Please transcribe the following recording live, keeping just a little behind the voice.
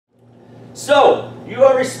So, you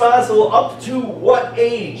are responsible up to what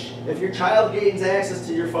age if your child gains access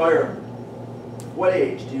to your firearm? What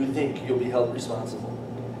age do you think you'll be held responsible?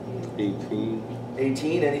 18.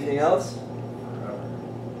 18, anything else?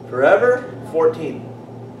 Forever? 14.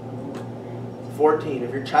 14.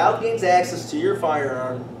 If your child gains access to your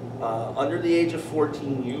firearm under the age of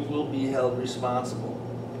 14, you will be held responsible.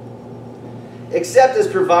 Except as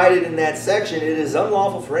provided in that section, it is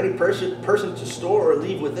unlawful for any person to store or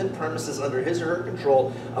leave within premises under his or her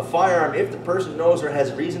control a firearm if the person knows or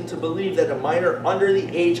has reason to believe that a minor under the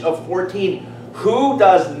age of 14 who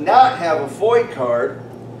does not have a FOID card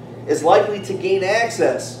is likely to gain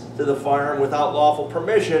access to the firearm without lawful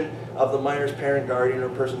permission of the minor's parent, guardian, or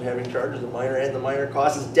person having charge of the minor, and the minor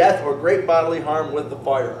causes death or great bodily harm with the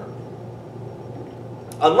firearm.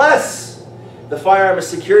 Unless the firearm is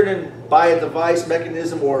secured by a device,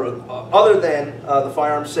 mechanism, or other than the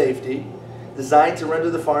firearm safety, designed to render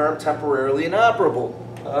the firearm temporarily inoperable.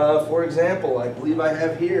 For example, I believe I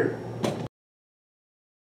have here.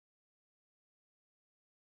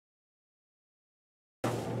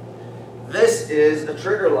 This is a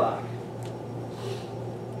trigger lock.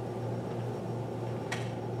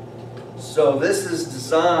 So this is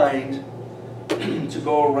designed to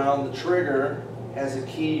go around the trigger. As a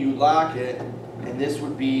key, you lock it, and this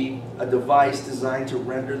would be a device designed to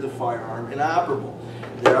render the firearm inoperable.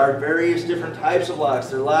 There are various different types of locks.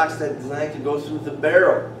 There are locks that are designed to go through the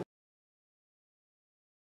barrel.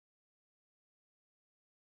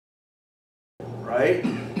 Right?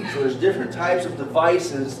 So there's different types of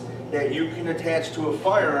devices that you can attach to a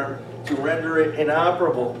firearm to render it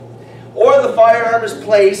inoperable. Or the firearm is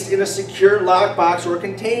placed in a secure lockbox or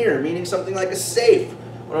container, meaning something like a safe.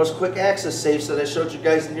 One of those quick access safes that I showed you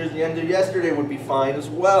guys near the end of yesterday would be fine as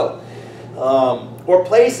well. Or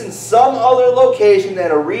placed in some other location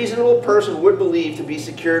that a reasonable person would believe to be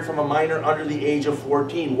secured from a minor under the age of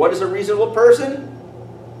 14. What is a reasonable person?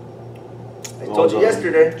 I told you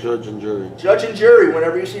yesterday. Judge and jury. Judge and jury.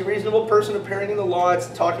 Whenever you see reasonable person appearing in the law, it's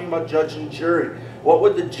talking about judge and jury. What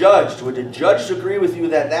would the judge? Would the judge agree with you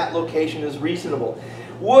that that location is reasonable?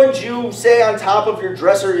 Would you say on top of your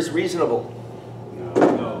dresser is reasonable?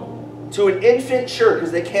 No. To an infant, sure,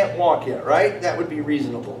 because they can't walk yet, right? That would be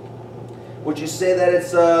reasonable. Would you say that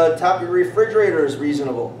it's top of your refrigerator is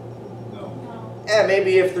reasonable? No. Yeah,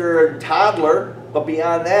 maybe if they're a toddler, but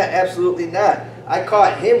beyond that, absolutely not. I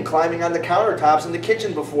caught him climbing on the countertops in the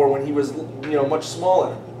kitchen before when he was, much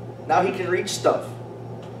smaller. Now he can reach stuff.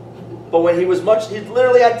 But when he's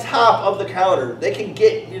literally on top of the counter. They can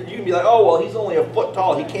get, you can be like, oh, well, he's only a foot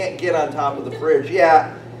tall. He can't get on top of the fridge.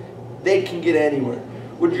 Yeah, they can get anywhere.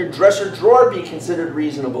 Would your dresser drawer be considered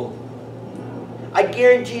reasonable? I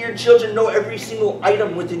guarantee your children know every single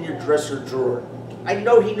item within your dresser drawer. I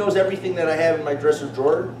know he knows everything that I have in my dresser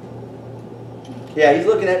drawer. Yeah, he's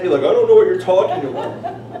looking at me like, I don't know what you're talking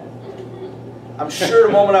about. I'm sure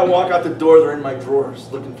the moment I walk out the door, they're in my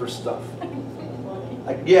drawers looking for stuff.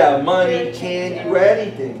 Like, yeah, money, candy, or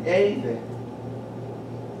anything.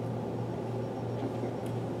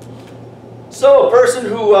 So, a person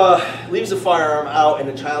who leaves a firearm out and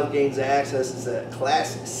a child gains access is a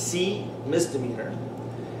Class C misdemeanor,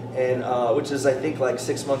 and which is, I think, like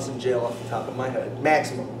 6 months in jail off the top of my head,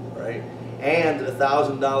 maximum, right? And a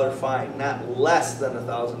 $1,000 fine, not less than a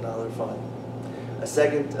 $1,000 fine. A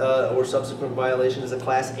second or subsequent violation is a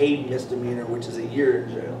Class A misdemeanor, which is a year in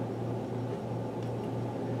jail.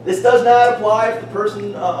 This does not apply if the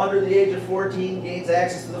person under the age of 14 gains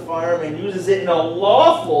access to the firearm and uses it in a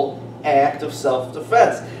lawful act of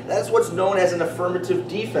self-defense. That's what's known as an affirmative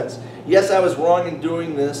defense. Yes, I was wrong in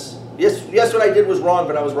doing this. Yes, what I did was wrong,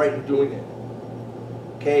 but I was right in doing it.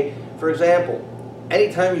 Okay? For example,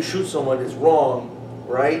 anytime you shoot someone, it's wrong,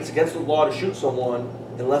 right? It's against the law to shoot someone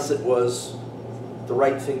unless it was the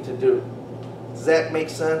right thing to do. Does that make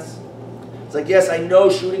sense? It's like, yes, I know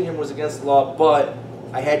shooting him was against the law, but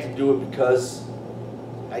I had to do it because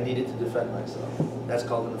I needed to defend myself. That's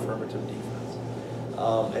called an affirmative defense.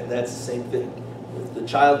 And that's the same thing. If the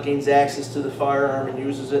child gains access to the firearm and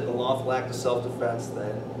uses it in a lawful act of self-defense,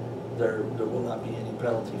 then there will not be any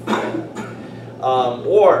penalty for that.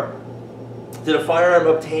 Or did a firearm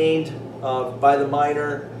obtained by the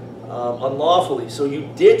minor unlawfully? So you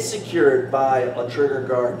did secure it by a trigger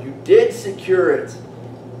guard. You did secure it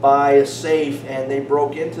by a safe, and they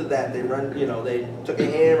broke into that. They they took a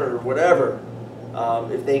hammer or whatever.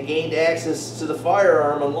 If they gained access to the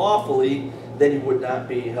firearm unlawfully, then you would not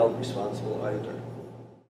be held responsible either.